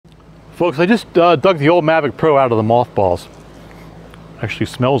Folks, I just dug the old Mavic Pro out of the mothballs. Actually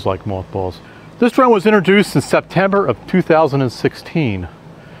smells like mothballs. This drone was introduced in September of 2016,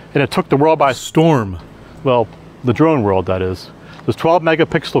 and it took the world by storm. Well, the drone world, that is. This 12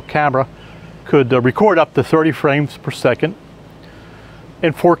 megapixel camera could record up to 30 frames per second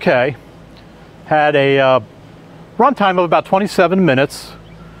in 4K, had a runtime of about 27 minutes,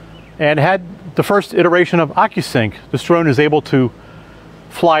 and had the first iteration of OcuSync. This drone is able to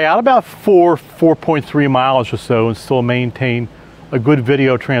fly out about 4.3 miles or so and still maintain a good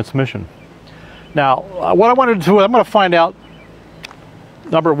video transmission. Now, what I wanted to do, I'm going to find out,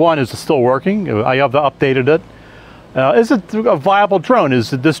 number one, is it still working? I have updated it. Is it a viable drone?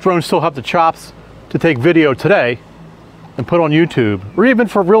 Does this drone still have the chops to take video today and put on YouTube, or even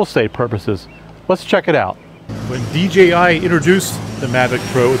for real estate purposes? Let's check it out. When DJI introduced the Mavic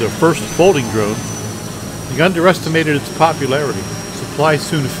Pro, their first folding drone, they underestimated its popularity. Supply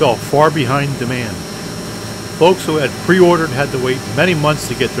soon fell far behind demand. Folks who had pre-ordered had to wait many months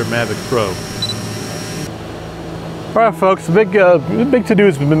to get their Mavic Pro. All right, folks, the big to-do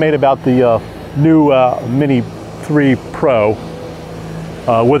has been made about the new Mini 3 Pro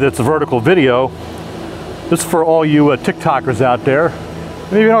with its vertical video. This is for all you TikTokers out there.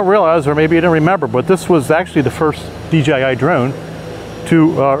 Maybe you don't realize, or maybe you didn't remember, but this was actually the first DJI drone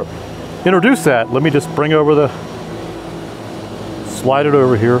to introduce that. Let me just bring over the, slide it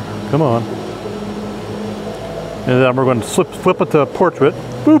over here, come on. And then we're going to flip it to portrait,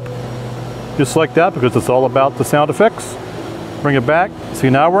 boop, just like that, because it's all about the sound effects. Bring it back, see,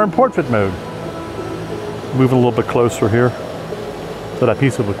 now we're in portrait mode. Moving a little bit closer here to that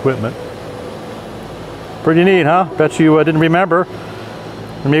piece of equipment. Pretty neat, huh? Bet you didn't remember,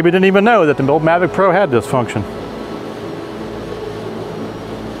 or maybe didn't even know that the old Mavic Pro had this function.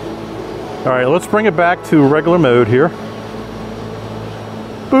 All right, let's bring it back to regular mode here.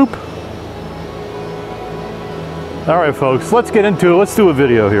 Boop. All right, folks, let's get into it. Let's do a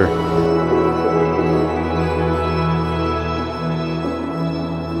video here.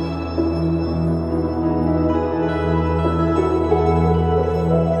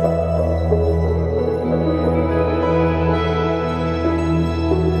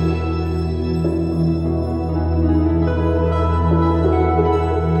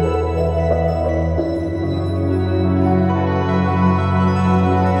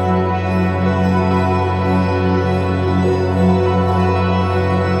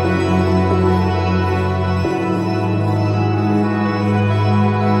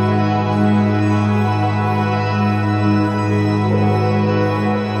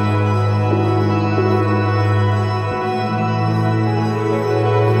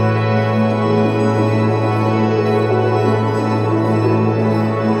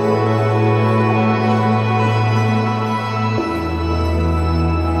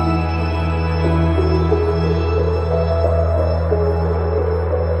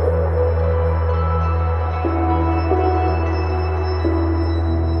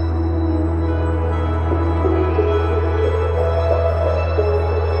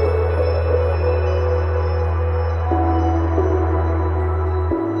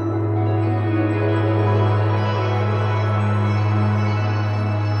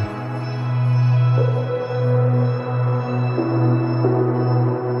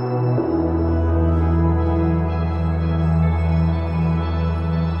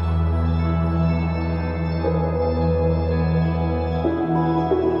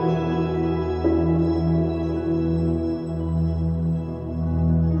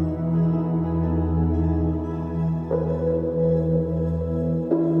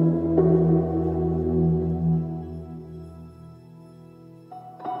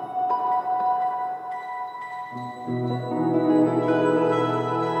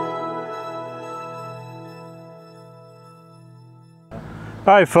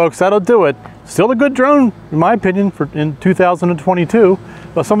 All right, folks, that'll do it. Still a good drone, in my opinion, in 2022.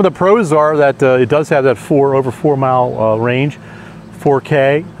 But some of the pros are that it does have that over 4 mile range,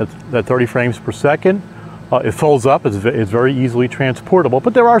 4K, at 30 frames per second. It folds up, it's very easily transportable,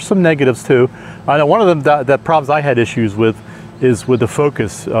 but there are some negatives too. I know one of them that problems I had issues with is with the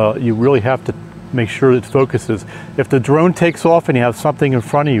focus. You really have to make sure it focuses. If the drone takes off and you have something in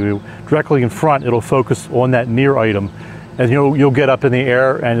front of you, directly in front, it'll focus on that near item. And you'll get up in the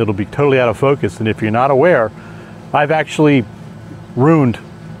air and it'll be totally out of focus. And if you're not aware, I've actually ruined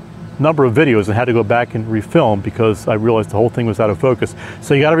a number of videos and had to go back and refilm because I realized the whole thing was out of focus.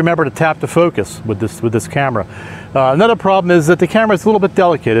 So you got to remember to tap the focus with this camera. Another problem is that the camera is a little bit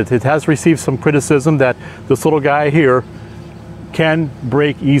delicate. It has received some criticism that this little guy here can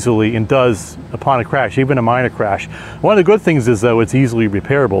break easily and does upon a crash, even a minor crash. One of the good things is, though, it's easily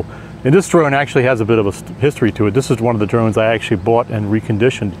repairable. And this drone actually has a bit of a history to it. This is one of the drones I actually bought and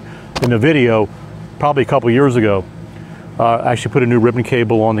reconditioned in a video probably a couple years ago. I actually put a new ribbon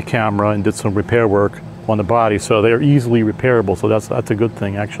cable on the camera and did some repair work on the body, so they're easily repairable, so that's a good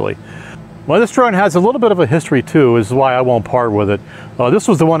thing actually. Well, this drone has a little bit of a history too, is why I won't part with it. This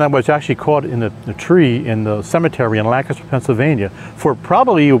was the one that was actually caught in the tree in the cemetery in Lancaster, Pennsylvania for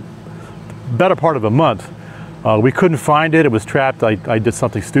probably a better part of a month. We couldn't find it, it was trapped. I did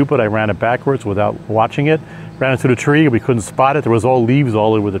something stupid, I ran it backwards without watching it, ran into the tree, we couldn't spot it, there was all leaves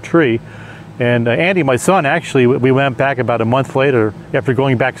all over the tree. And Andy, my son, actually, we went back about a month later, after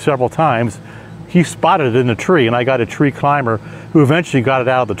going back several times, he spotted it in the tree, and I got a tree climber who eventually got it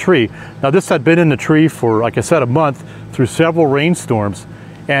out of the tree. Now this had been in the tree for, like I said, a month through several rainstorms,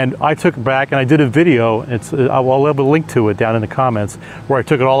 and I took it back and I did a video. I'll have a link to it down in the comments, where I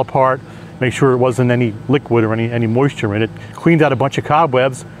took it all apart, make sure it wasn't any liquid or any moisture in it, cleaned out a bunch of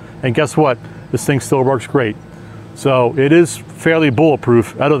cobwebs, and guess what? This thing still works great. So it is fairly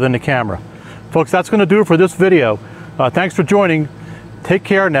bulletproof, other than the camera. Folks, that's going to do it for this video. Thanks for joining. Take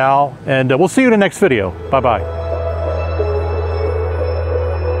care now, and we'll see you in the next video. Bye-bye.